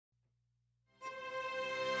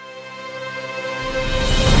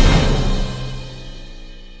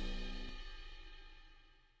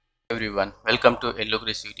everyone, welcome to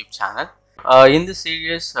YellowGreys YouTube channel. In this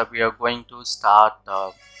series, we are going to start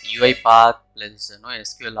UiPath plus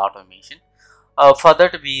SQL automation. For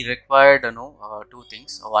that, we required two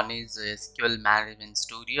things. One is SQL Management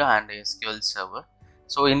Studio and SQL Server.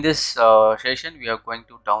 So in this session, we are going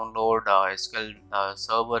to download SQL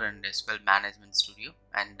Server and SQL Management Studio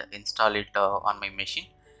and install it on my machine.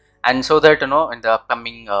 And so that in the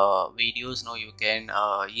upcoming videos you can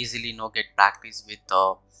easily get practice with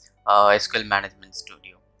SQL Management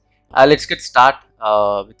Studio. Let's get start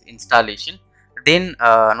with installation. Then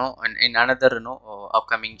in another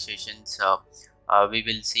upcoming sessions we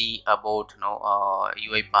will see about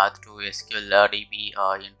UiPath to SQL DB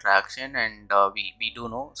interaction, and we do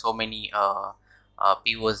know so many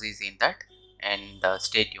POCs in that, and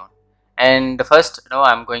stay tuned. And first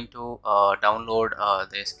I'm going to download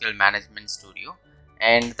the SQL Management Studio,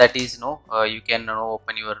 and that is you can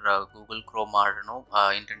open your Google Chrome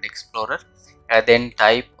or Internet Explorer, then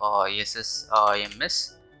type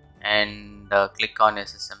SSMS and click on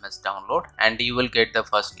SSMS download, and you will get the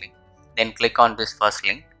first link. Then click on this first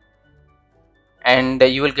link, and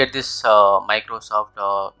you will get this Microsoft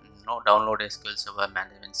download SQL Server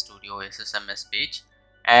Management Studio SSMS page.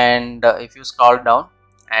 And if you scroll down,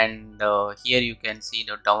 and here you can see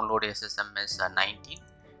the download SSMS 19,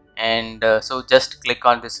 and so just click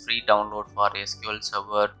on this free download for SQL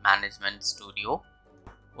Server Management Studio.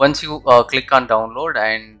 Once you click on download,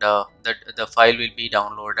 and the file will be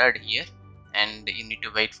downloaded here, and you need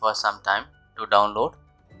to wait for some time to download.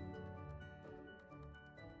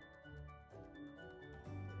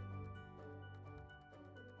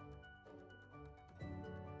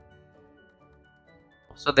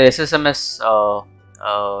 So the SSMS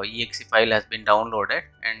exe file has been downloaded,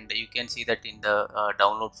 and you can see that in the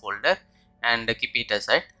download folder, and keep it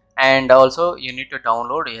aside. And also you need to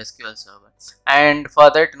download SQL Server, and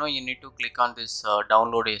for that you need to click on this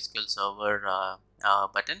download SQL Server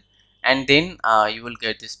button, and then you will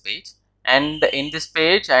get this page. And in this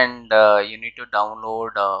page, and you need to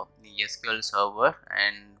download the SQL Server,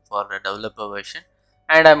 and for a developer version,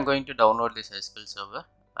 and I'm going to download this SQL Server,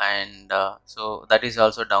 and so that is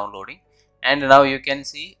also downloading. And now you can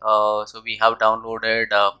see so we have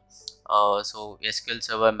downloaded so SQL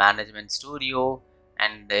Server Management Studio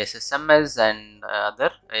and the SSMS and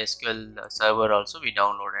other SQL Server also we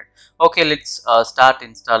downloaded. Okay, let's start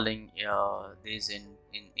installing this in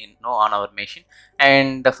on our machine.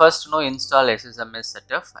 And first install SSMS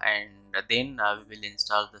setup, and then we will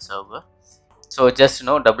install the server. So just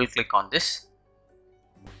double click on this,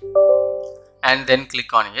 and then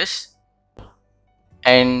click on yes.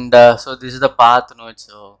 And so this is the path it's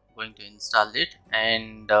going to install it,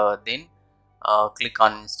 and then click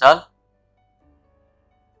on install,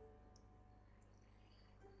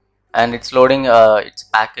 and it's loading its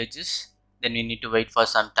packages. Then we need to wait for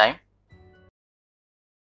some time.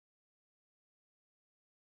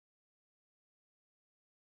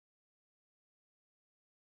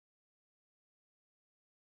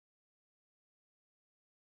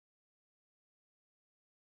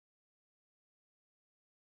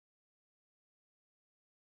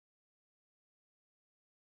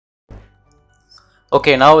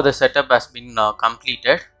 Okay, now the setup has been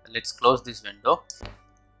completed. Let's close this window,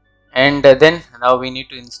 and then now we need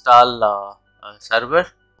to install server.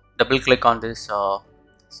 Double click on this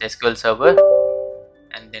SQL Server,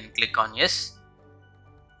 and then click on yes.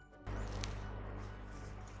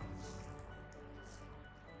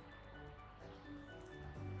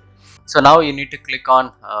 So now you need to click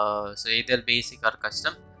on so either basic or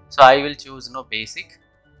custom. So I will choose basic,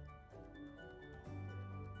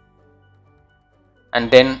 and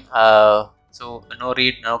then so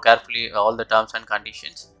read carefully all the terms and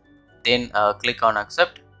conditions. Then click on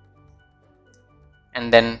accept,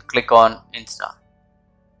 and then click on install.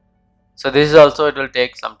 So this is also, it will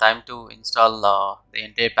take some time to install the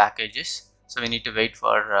entire packages, so we need to wait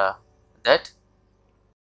for that.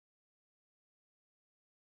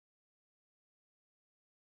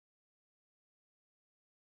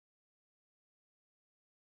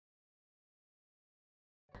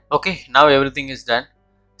 Okay, now everything is done.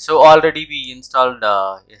 So already we installed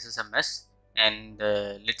SSMS, and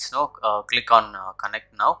let's now click on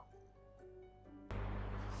connect now.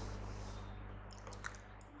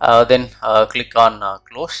 Then click on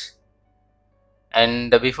close,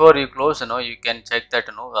 and before you close you can check that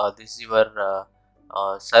this is your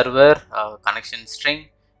server connection string,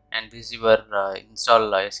 and this is your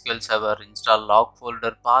install SQL Server install log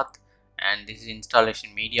folder path, and this is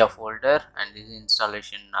installation media folder, and this is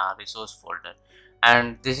installation resource folder,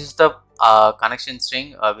 and this is the connection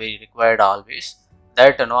string we required always.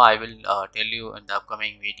 That I will tell you in the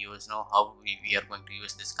upcoming videos how we are going to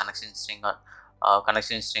use this connection string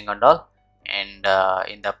and all, and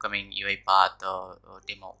in the upcoming UiPath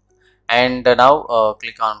demo. And now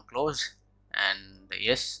click on close, and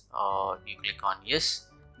yes, you click on yes.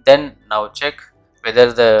 Then now check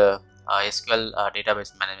whether the SQL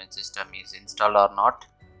database management system is installed or not.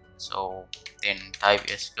 So then type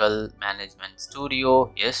SQL management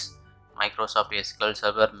studio. Yes, Microsoft SQL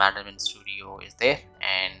Server Management Studio is there,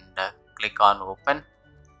 and click on open.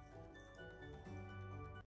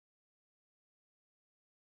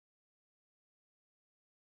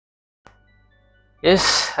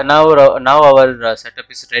 Yes, now our setup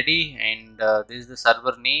is ready, and this is the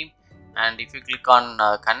server name. And if you click on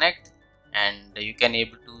connect, and you can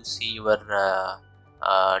able to see your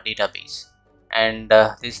database, and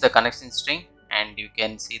this is the connection string, and you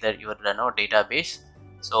can see that your database.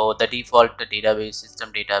 So the default database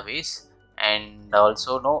system database, and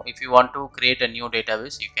also if you want to create a new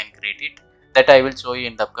database, you can create it. That I will show you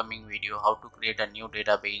in the upcoming video, how to create a new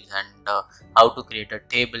database, and how to create a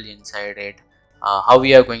table inside it, how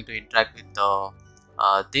we are going to interact with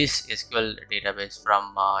this SQL database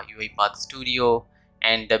from UiPath Studio,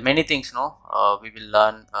 and many things we will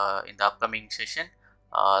learn in the upcoming session.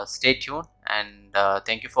 Stay tuned, and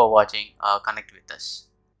thank you for watching. Connect with us.